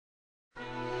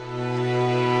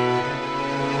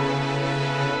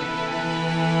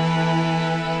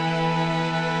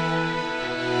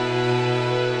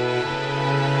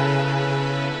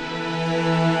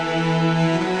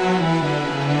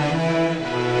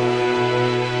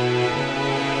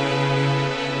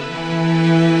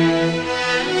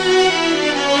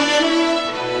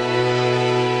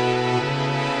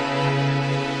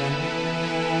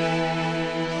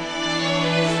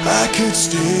could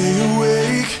stay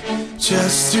awake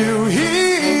just to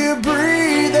hear you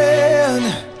breathing.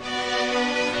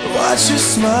 Watch you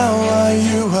smile while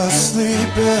you are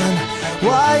sleeping,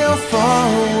 while you're far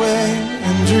away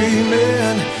and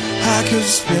dreaming. I could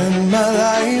spend my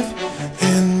life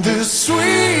in this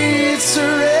sweet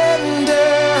surrender.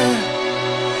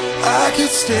 I could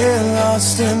stay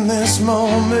lost in this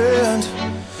moment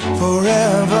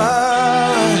forever,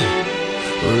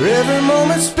 where every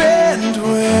moment spent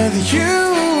with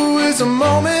you is a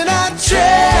moment I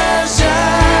treasure.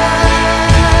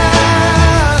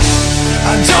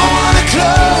 I don't wanna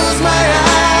close my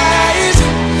eyes,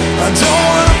 I don't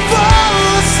wanna fall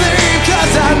asleep,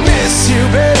 'cause I miss you,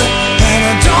 baby, and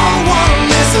I don't wanna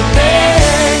miss a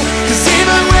thing. 'Cause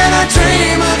even when I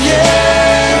dream of you,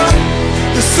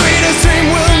 the sweetest dream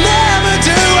will never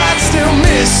do. I'd still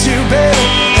miss you, baby,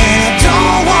 and I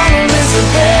don't wanna miss a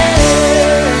thing.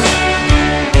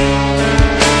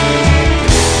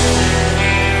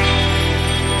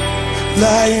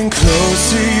 Lying close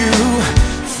to you,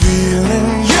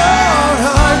 feeling your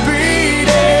heart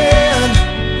beating,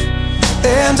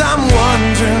 and I'm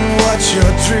wondering what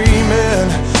you're dreaming,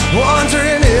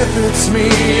 wondering if it's me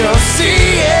you're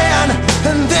seeing.